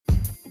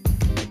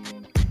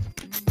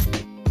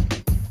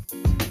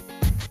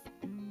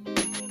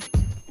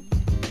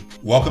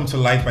Welcome to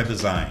Life by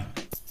Design.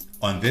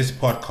 On this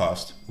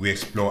podcast, we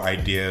explore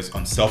ideas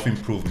on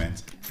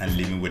self-improvement and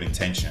living with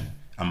intention,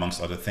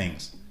 amongst other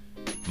things.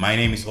 My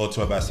name is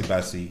Otto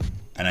Abasi,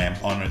 and I am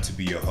honored to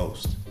be your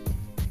host.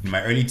 In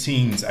my early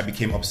teens, I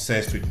became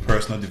obsessed with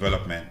personal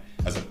development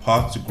as a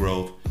path to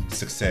growth,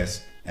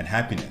 success, and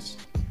happiness.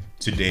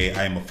 Today,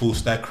 I am a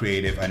full-stack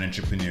creative and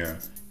entrepreneur,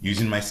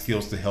 using my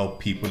skills to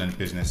help people and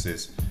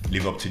businesses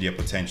live up to their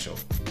potential.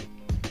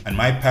 And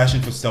my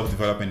passion for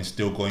self-development is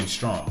still going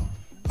strong,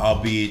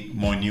 albeit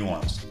more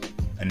nuanced.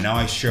 And now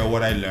I share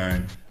what I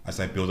learned as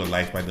I build a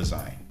life by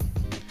design.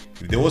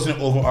 If there was an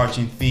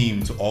overarching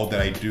theme to all that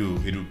I do,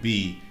 it would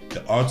be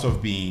the art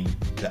of being,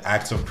 the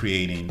act of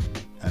creating,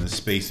 and the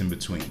space in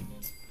between.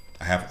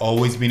 I have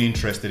always been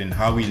interested in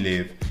how we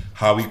live,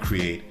 how we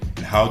create,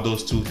 and how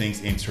those two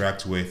things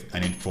interact with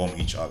and inform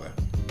each other.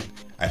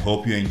 I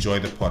hope you enjoy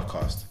the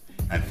podcast,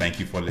 and thank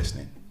you for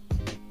listening.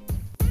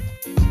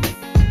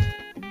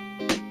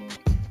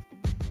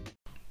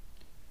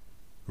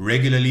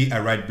 Regularly, I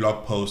write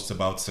blog posts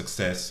about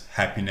success,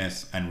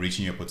 happiness, and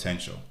reaching your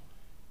potential.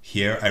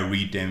 Here, I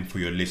read them for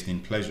your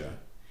listening pleasure.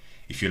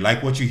 If you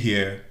like what you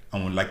hear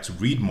and would like to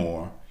read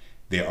more,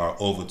 there are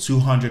over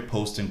 200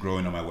 posts and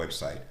growing on my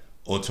website,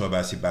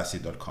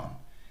 ottoabasibasi.com.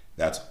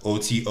 That's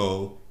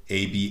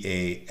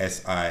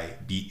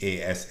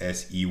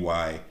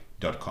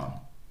OTOABASIBASSEY.com.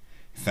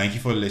 Thank you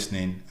for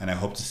listening, and I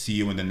hope to see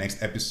you in the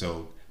next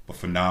episode. But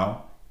for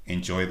now,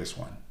 enjoy this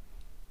one.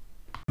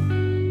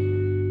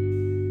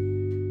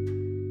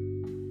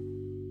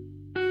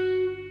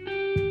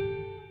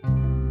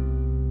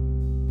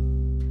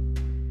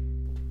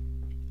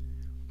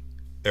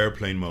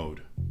 Airplane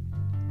mode,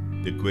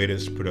 the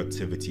greatest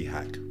productivity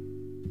hack.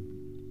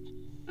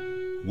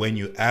 When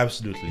you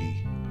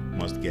absolutely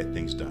must get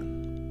things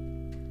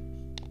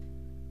done.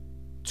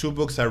 Two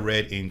books I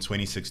read in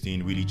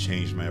 2016 really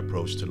changed my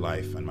approach to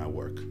life and my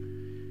work.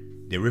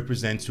 They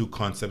represent two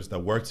concepts that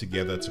work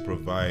together to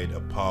provide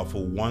a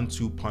powerful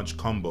 1-2 punch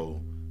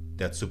combo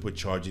that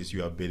supercharges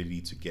your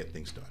ability to get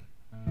things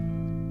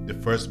done. The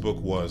first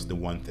book was The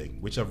One Thing,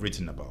 which I've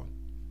written about.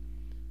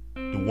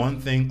 The One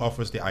Thing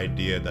offers the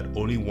idea that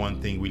only one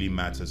thing really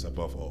matters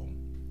above all.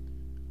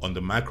 On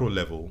the macro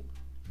level,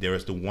 there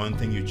is the one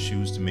thing you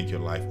choose to make your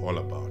life all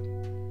about.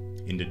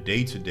 In the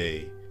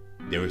day-to-day,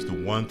 there is the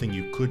one thing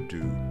you could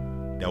do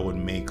that would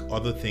make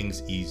other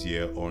things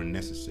easier or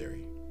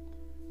necessary.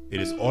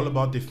 It is all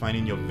about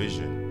defining your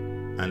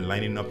vision and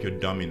lining up your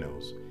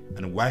dominoes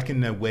and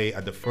whacking away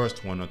at the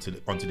first one until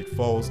it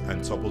falls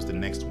and topples the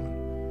next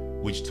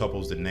one, which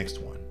topples the next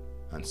one,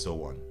 and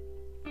so on.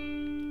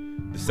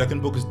 The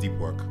second book is Deep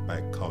Work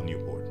by Cal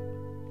Newport.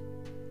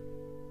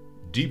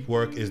 Deep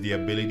work is the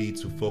ability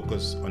to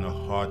focus on a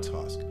hard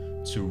task,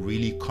 to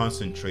really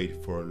concentrate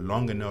for a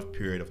long enough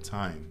period of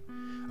time.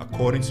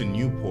 According to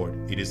Newport,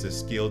 it is a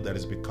skill that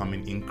is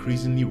becoming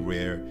increasingly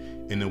rare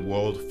in a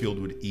world filled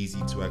with easy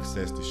to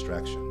access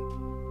distraction.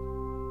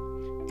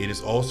 It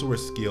is also a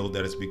skill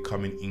that is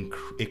becoming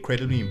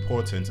incredibly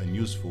important and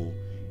useful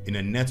in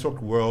a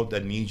networked world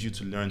that needs you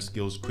to learn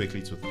skills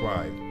quickly to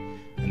thrive,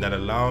 and that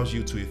allows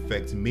you to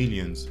affect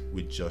millions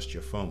with just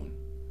your phone.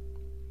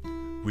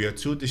 We are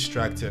too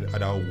distracted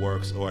at our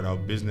works or at our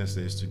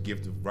businesses to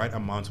give the right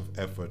amount of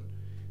effort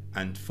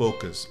and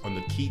focus on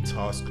the key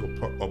tasks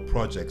or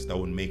projects that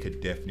would make a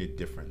definite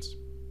difference.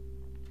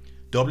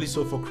 Doubly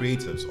so for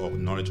creatives or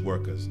knowledge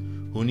workers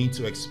who need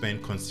to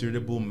expend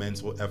considerable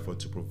mental effort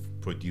to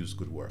produce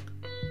good work.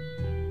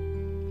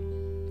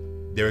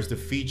 There is the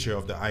feature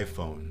of the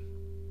iPhone,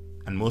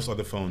 and most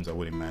other phones, I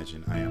would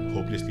imagine. I am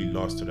hopelessly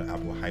lost to the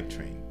Apple hype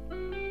train.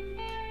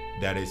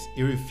 That is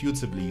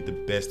irrefutably the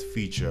best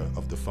feature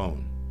of the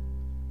phone.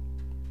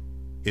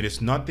 It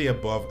is not the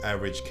above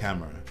average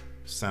camera.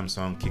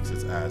 Samsung kicks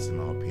its ass in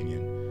my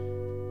opinion.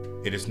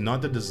 It is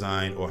not the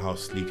design or how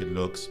sleek it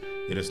looks.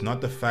 It is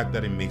not the fact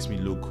that it makes me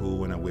look cool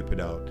when I whip it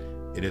out.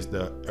 It is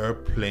the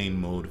airplane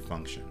mode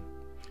function.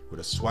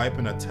 With a swipe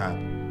and a tap,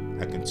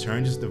 I can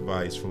turn this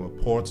device from a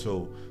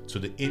portal to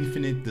the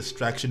infinite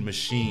distraction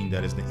machine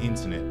that is the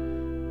internet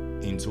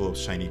into a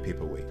shiny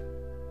paperweight.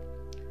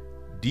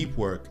 Deep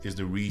work is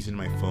the reason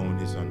my phone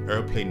is on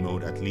airplane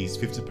mode at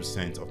least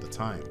 50% of the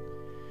time.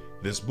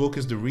 This book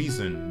is the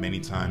reason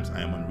many times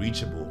I am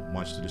unreachable,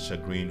 much to the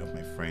chagrin of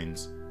my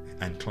friends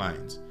and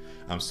clients.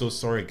 I'm so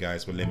sorry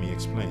guys, but let me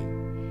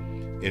explain.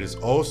 It is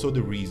also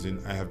the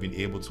reason I have been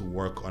able to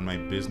work on my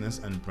business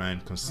and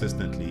brand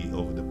consistently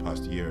over the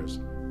past years.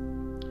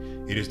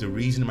 It is the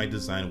reason my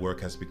design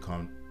work has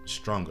become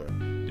stronger,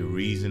 the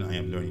reason I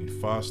am learning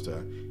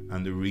faster,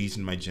 and the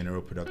reason my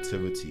general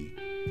productivity,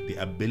 the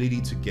ability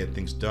to get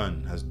things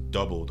done, has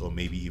doubled or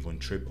maybe even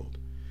tripled.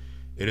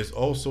 It is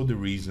also the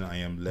reason I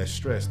am less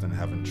stressed and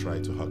haven't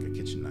tried to hug a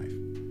kitchen knife.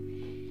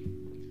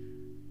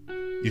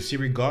 You see,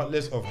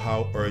 regardless of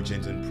how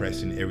urgent and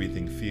pressing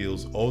everything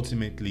feels,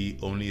 ultimately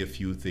only a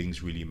few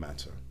things really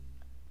matter.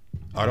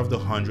 Out of the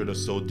 100 or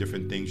so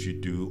different things you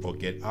do or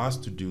get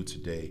asked to do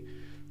today,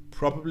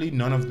 probably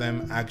none of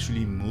them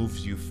actually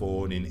moves you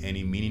forward in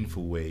any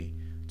meaningful way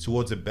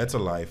towards a better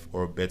life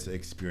or a better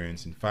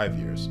experience in 5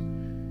 years.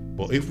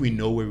 But if we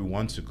know where we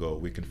want to go,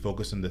 we can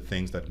focus on the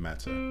things that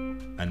matter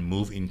and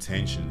move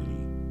intentionally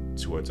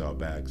towards our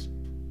bags.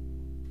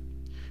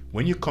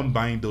 When you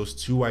combine those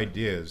two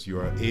ideas, you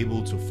are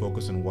able to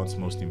focus on what's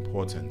most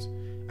important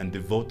and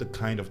devote the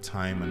kind of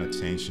time and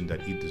attention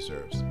that it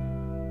deserves.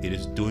 It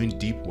is doing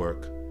deep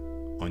work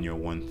on your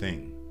one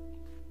thing.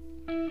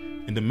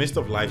 In the midst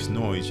of life's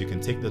noise, you can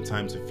take the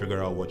time to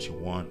figure out what you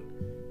want,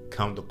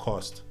 count the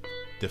cost,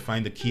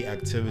 define the key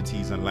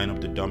activities, and line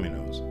up the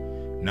dominoes.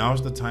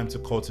 Now's the time to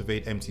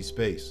cultivate empty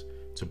space,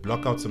 to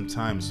block out some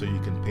time so you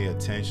can pay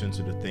attention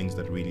to the things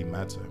that really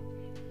matter,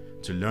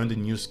 to learn the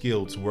new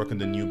skill, to work on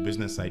the new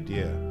business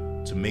idea,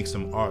 to make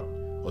some art,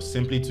 or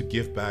simply to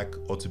give back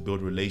or to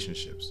build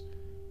relationships.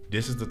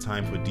 This is the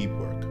time for deep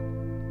work.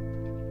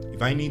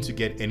 If I need to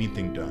get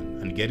anything done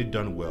and get it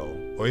done well,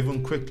 or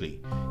even quickly,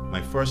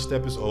 my first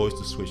step is always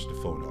to switch the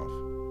phone off.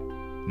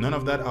 None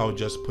of that I'll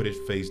just put it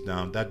face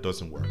down, that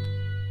doesn't work.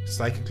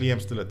 Psychically, I'm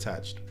still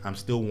attached. I'm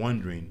still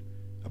wondering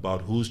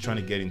about who's trying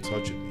to get in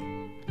touch with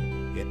me.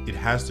 It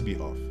has to be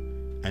off.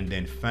 And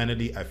then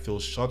finally, I feel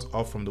shut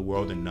off from the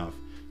world enough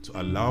to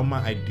allow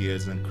my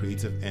ideas and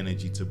creative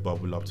energy to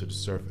bubble up to the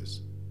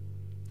surface.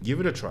 Give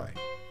it a try.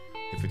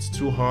 If it's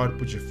too hard,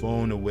 put your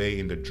phone away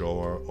in the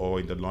drawer or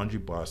in the laundry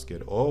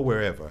basket or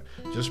wherever.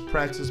 Just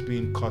practice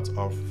being cut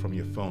off from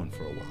your phone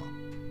for a while.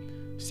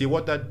 See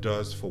what that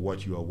does for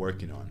what you are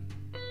working on.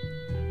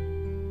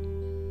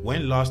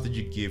 When last did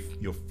you give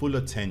your full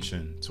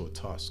attention to a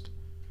task?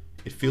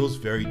 It feels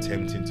very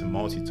tempting to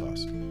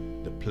multitask.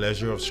 The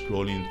pleasure of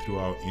scrolling through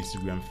our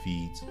Instagram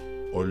feeds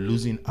or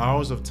losing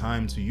hours of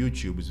time to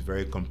YouTube is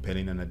very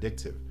compelling and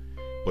addictive.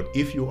 But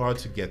if you are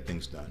to get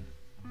things done,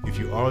 if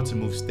you are to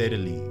move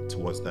steadily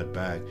towards that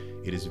bag,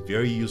 it is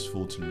very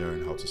useful to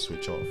learn how to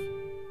switch off,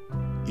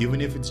 even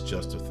if it's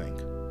just to think.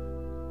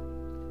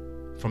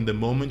 From the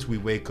moment we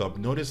wake up,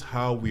 notice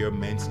how we are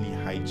mentally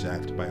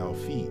hijacked by our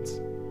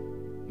feeds.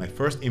 My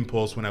first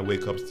impulse when I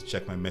wake up is to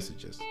check my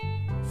messages.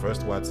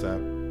 First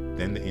WhatsApp,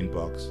 then the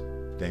inbox,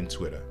 then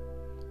Twitter.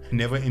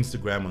 Never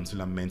Instagram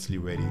until I'm mentally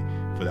ready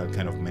for that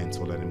kind of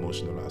mental and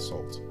emotional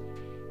assault.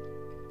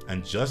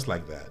 And just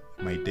like that,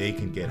 my day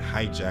can get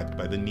hijacked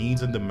by the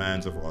needs and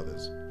demands of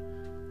others.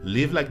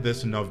 Live like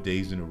this enough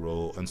days in a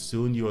row and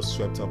soon you are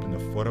swept up in a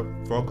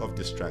fog of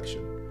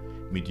distraction,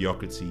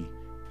 mediocrity,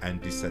 and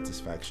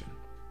dissatisfaction.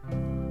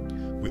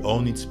 We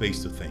all need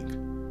space to think,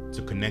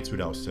 to connect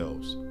with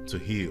ourselves, to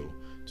heal,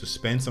 to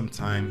spend some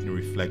time in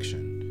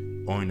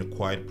reflection or in the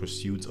quiet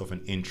pursuit of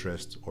an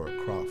interest or a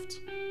craft.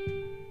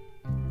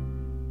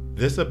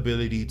 This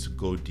ability to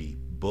go deep,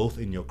 both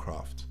in your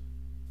craft,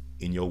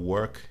 in your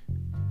work,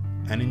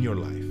 and in your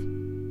life,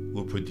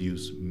 will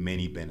produce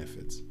many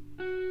benefits.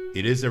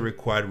 It is a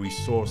required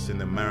resource in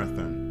the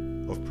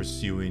marathon of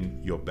pursuing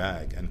your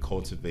bag and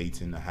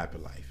cultivating a happy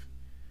life.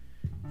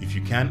 If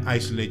you can't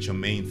isolate your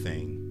main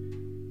thing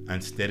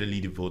and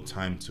steadily devote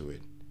time to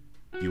it,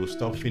 you will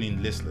stop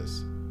feeling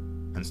listless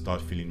and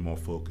start feeling more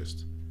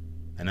focused.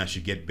 And as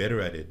you get better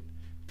at it,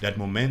 that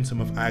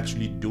momentum of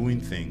actually doing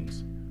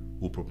things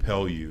will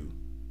propel you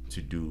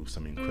to do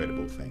some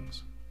incredible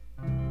things.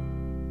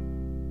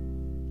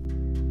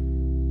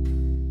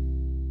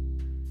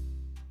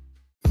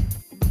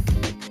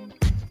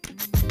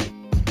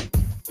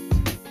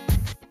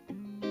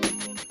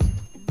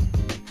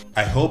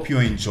 I hope you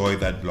enjoyed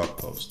that blog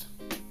post.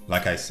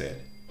 Like I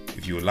said,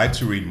 if you would like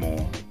to read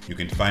more, you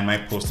can find my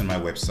post on my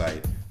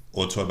website,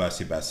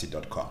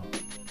 otobasibasi.com.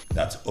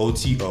 That's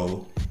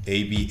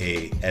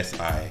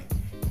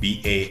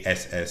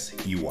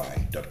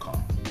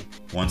OTOABASIBASSEY.com.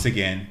 Once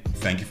again,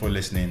 thank you for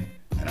listening,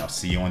 and I'll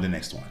see you on the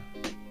next one.